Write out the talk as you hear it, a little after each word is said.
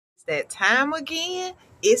That time again.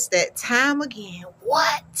 It's that time again.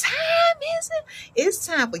 What time is it? It's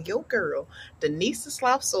time for your girl, Denise the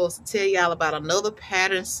Sloth Sewist, to tell y'all about another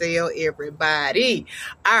pattern sale, everybody.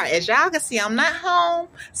 All right, as y'all can see, I'm not home,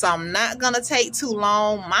 so I'm not going to take too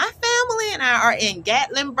long. My family and I are in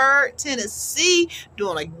Gatlinburg, Tennessee,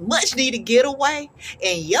 doing a much-needed getaway.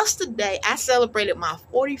 And yesterday, I celebrated my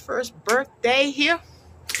 41st birthday here.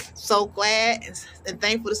 So glad and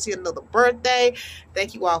thankful to see another birthday.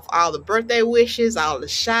 Thank you all for all the birthday wishes, all the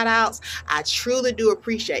shout outs. I truly do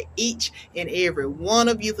appreciate each and every one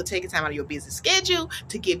of you for taking time out of your busy schedule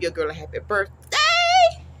to give your girl a happy birthday.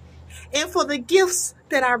 And for the gifts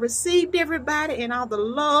that I received, everybody, and all the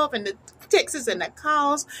love and the texts and the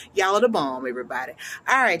calls. Y'all are the bomb, everybody.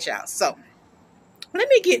 All right, y'all. So let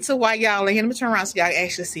me get to why y'all are here. Let me turn around so y'all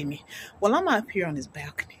actually see me. Well, I'm up here on this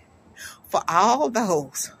balcony. For all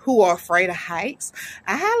those who are afraid of heights,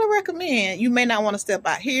 I highly recommend, you may not want to step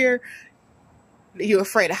out here. You're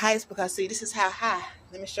afraid of heights because, see, this is how high.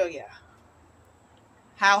 Let me show y'all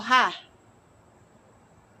how high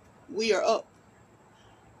we are up.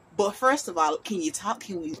 But first of all, can we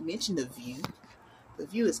mention the view? The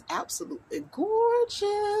view is absolutely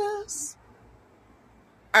gorgeous.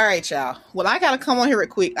 All right, y'all. Well, I got to come on here real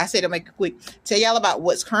quick. I said to make it quick. Tell y'all about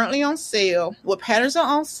what's currently on sale, what patterns are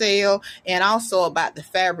on sale, and also about the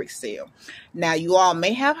fabric sale. Now, you all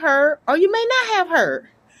may have heard or you may not have heard.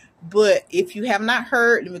 But if you have not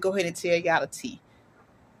heard, let me go ahead and tell y'all the tea.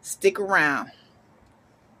 Stick around.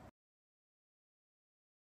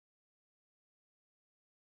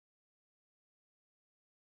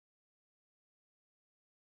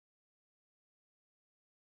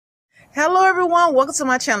 Hello everyone, welcome to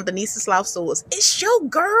my channel, Denise the Sloth Sewist. It's your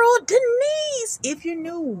girl, Denise. If you're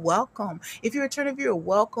new, welcome. If you're a returning viewer,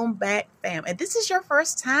 welcome back, fam. And this is your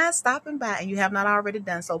first time stopping by and you have not already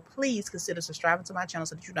done so, please consider subscribing to my channel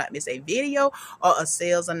so that you don't miss a video or a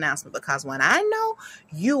sales announcement, because when I know,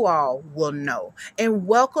 you all will know. And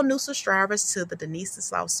welcome new subscribers to the Denise the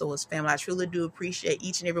Sloth Sewist family. I truly do appreciate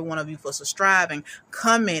each and every one of you for subscribing,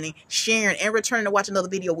 commenting, sharing, and returning to watch another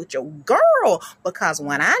video with your girl, because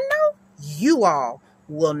when I know, you all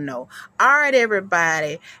will know. All right,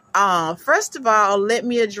 everybody. First of all, let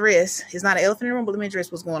me address, it's not an elephant in the room, but let me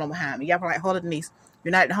address what's going on behind me. Y'all probably like, hold on, Denise,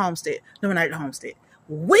 you're not at the homestead. No, we're not at the homestead.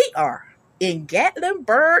 We are in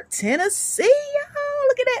Gatlinburg, Tennessee, y'all.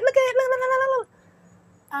 Look at that. Look.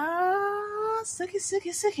 Ah,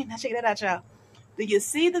 sicky. Now check that out, y'all. Do you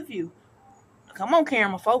see the view? Come on,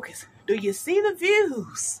 camera, focus. Do you see the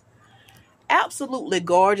views? Absolutely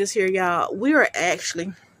gorgeous here, y'all. We are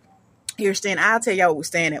actually here staying. I'll tell y'all what we're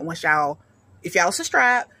staying at once y'all, if y'all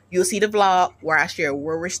subscribe, you'll see the vlog where I share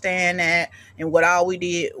where we're staying at and what all we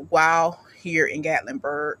did while here in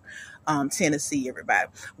Gatlinburg, Tennessee, everybody.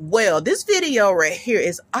 Well, this video right here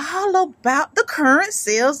is all about the current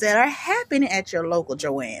sales that are happening at your local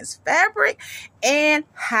Joann's Fabric and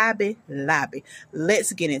Hobby Lobby.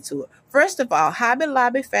 Let's get into it. First of all, Hobby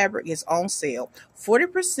Lobby fabric is on sale,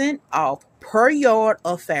 40% off per yard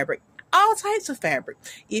of fabric. All types of fabric.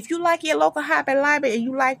 If you like your local Hobby Lobby and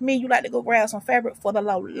you like me, you like to go grab some fabric for the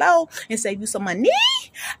low and save you some money,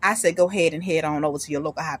 I say go ahead and head on over to your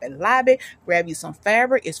local Hobby Lobby, grab you some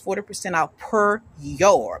fabric. It's 40% off per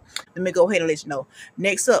yard. Let me go ahead and let you know.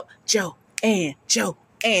 Next up, Joann's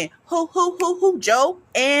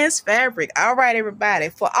Fabric. All right, everybody.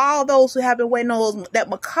 For all those who have been waiting on that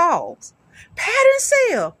McCall's pattern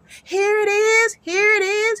sale, here it is.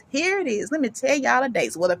 Let me tell y'all the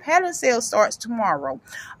dates. Well, the pattern sale starts tomorrow,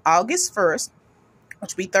 August 1st,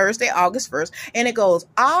 which will be Thursday, August 1st, and it goes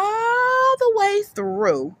all the way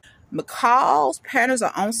through. McCall's patterns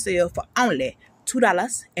are on sale for only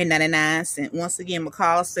 $2.99. Once again,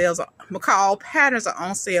 McCall patterns are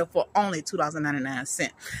on sale for only $2.99.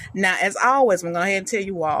 Now, as always, I'm going to go ahead and tell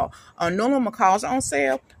you all, normal McCalls are on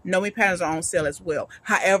sale. No-Me patterns are on sale as well.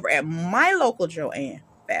 However, at my local Joann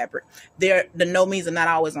Fabric, the No-Me's are not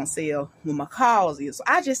always on sale when McCall's is. So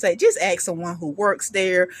I just say, just ask someone who works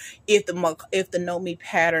there if the No-Me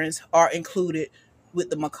patterns are included with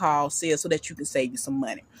the McCall sale so that you can save you some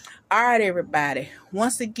money. All right, everybody.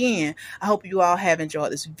 Once again, I hope you all have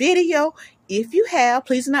enjoyed this video. If you have,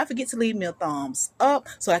 please do not forget to leave me a thumbs up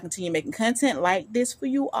so I continue making content like this for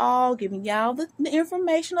you all, giving y'all the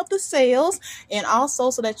information of the sales, and also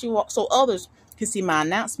so others can see my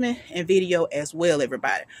announcement and video as well,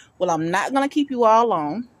 everybody. Well, I'm not going to keep you all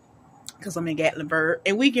long, because I'm in Gatlinburg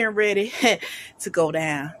and we getting ready to go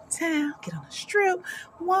downtown, get on the strip,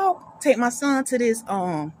 walk, take my son to this,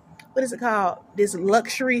 what is it called? This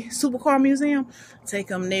luxury supercar museum. Take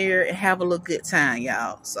him there and have a little good time,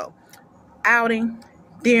 y'all. So outing,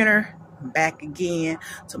 dinner, back again.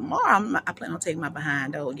 Tomorrow, I plan on taking my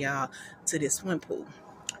behind dog, y'all, to this swimming pool.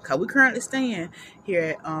 Because we currently staying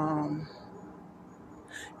here at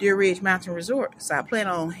Deer Ridge Mountain Resort. So I plan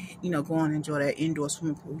on, going and enjoy that indoor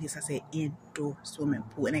swimming pool. Yes, I said indoor swimming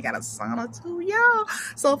pool. And they got a sauna too, y'all.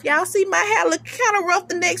 So if y'all see my hair look kind of rough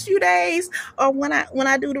the next few days, or when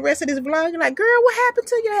I do the rest of this vlog, you're like, girl, what happened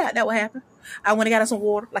to your hair? That what happened. I went and got us some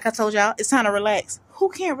water. Like I told y'all, it's time to relax. Who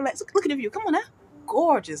can't relax? Look at the view. Come on now.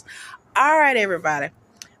 Gorgeous. All right, everybody.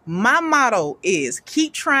 My motto is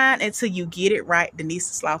keep trying until you get it right. Denise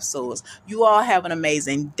the Sloth Sewist. You all have an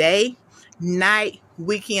amazing day, night,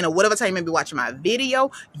 weekend, or whatever time you may be watching my video.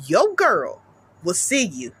 Your girl will see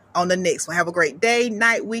you on the next one. Have a great day,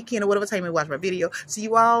 night, weekend, or whatever time you may watch my video. See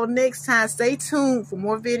you all next time. Stay tuned for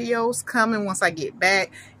more videos coming once I get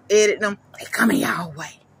back. Edit them. They coming y'all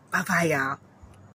way. Bye-bye, y'all.